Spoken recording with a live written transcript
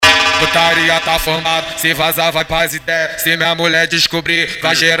Putaria tá formado, se vazar vai pras ideias. Se minha mulher descobrir,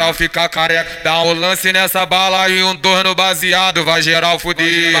 vai geral ficar careca. Dá um lance nessa bala e um dor no baseado, vai geral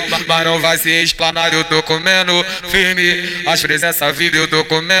fuder. Mas não vai se explanar, eu tô comendo firme. As presenças vive, eu tô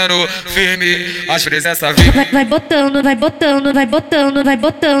comendo firme. As presenças vive. Vai botando, vai botando, vai botando, vai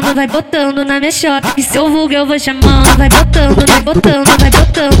botando, vai botando na minha chota. E seu vulgo eu vou chamando. Vai botando, vai botando, vai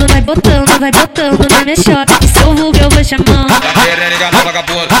botando, vai botando, vai botando na minha chota. E seu vulgo eu vou chamando. Tá querendo enganar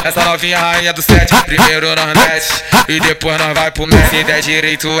vagabundo, essa novinha rainha do sete. Primeiro nós desce e depois nós vai pro Messi. Se der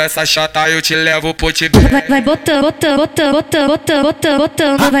direito essa chota eu te levo pro Tibete. Vai botando, botando, botando, botando, botando,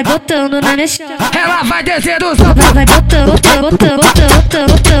 botando, vai botando na minha chota. Ela vai descer do sol. Vai botando, botando, botando,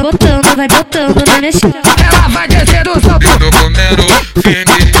 botando, botando, botando, vai botando na minha chota. Ela vai descer do sol. Eu tô comendo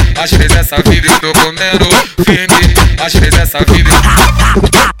firme, as presenças vive, eu tô comendo firme, as presenças vive.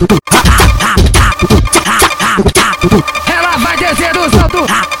 Ela vai descer do salto.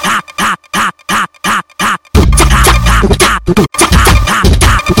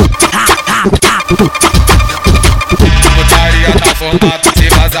 Putaria tá formado, se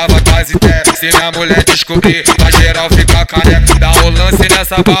vazar vai pras ideias. Se minha mulher descobrir, vai geral ficar careca. Dá um lance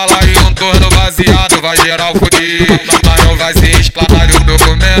nessa bala e um torno baseado, vai geral fuder. Mas não vai se explanar, eu tô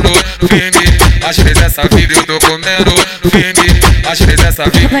comendo firme. As presenças vive, eu tô comendo firme. As presenças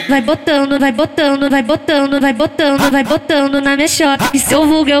vive. Vai botando, vai botando, vai botando, vai botando, vai botando na minha chota. E seu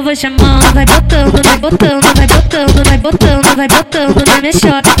vulgo eu vou chamando. Vai botando, vai botando, vai botando, vai botando, vai botando na minha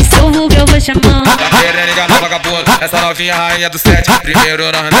chota. E seu vulgo eu vou chamando. Tá querendo enganar vagabundo, essa novinha rainha do sete.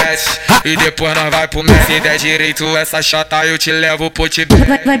 Primeiro nós desce e depois nós vai pro Messi. Se der direito essa chota eu te levo pro Tibete.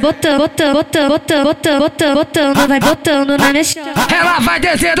 Vai botando, botando, botando, botando, botando, botando, botando, vai botando na minha chota. Ela vai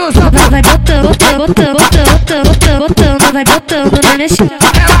descer do sol. Vai botando, botando, botando, botando, botando, botando, vai botando na minha chota.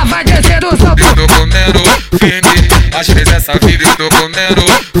 Ela vai descer do sol. Eu tô comendo firme, as presenças vive, eu tô comendo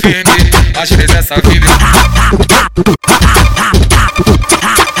firme, as presenças vive.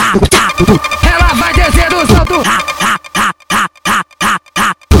 Ela vai descer do salto.